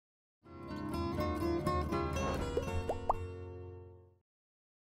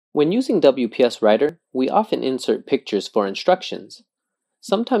When using WPS Writer, we often insert pictures for instructions.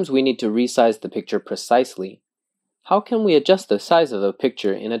 Sometimes we need to resize the picture precisely. How can we adjust the size of a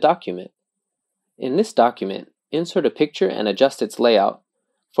picture in a document? In this document, insert a picture and adjust its layout.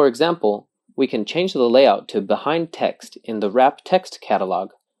 For example, we can change the layout to behind text in the Wrap Text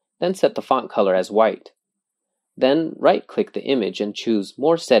catalog, then set the font color as white. Then right-click the image and choose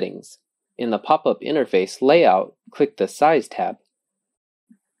More Settings. In the pop-up interface layout, click the Size tab.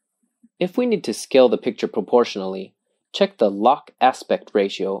 If we need to scale the picture proportionally, check the Lock Aspect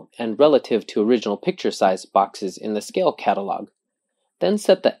Ratio and Relative to Original Picture Size boxes in the Scale catalog. Then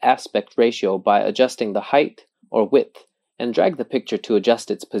set the aspect ratio by adjusting the height or width and drag the picture to adjust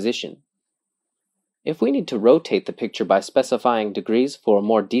its position. If we need to rotate the picture by specifying degrees for a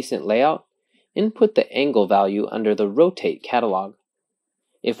more decent layout, input the angle value under the Rotate catalog.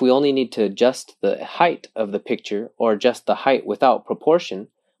 If we only need to adjust the height of the picture or adjust the height without proportion,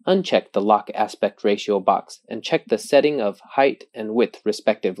 uncheck the Lock Aspect Ratio box and check the setting of height and width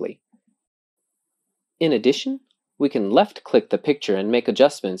respectively. In addition, we can left-click the picture and make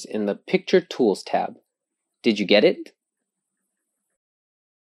adjustments in the Picture Tools tab. Did you get it?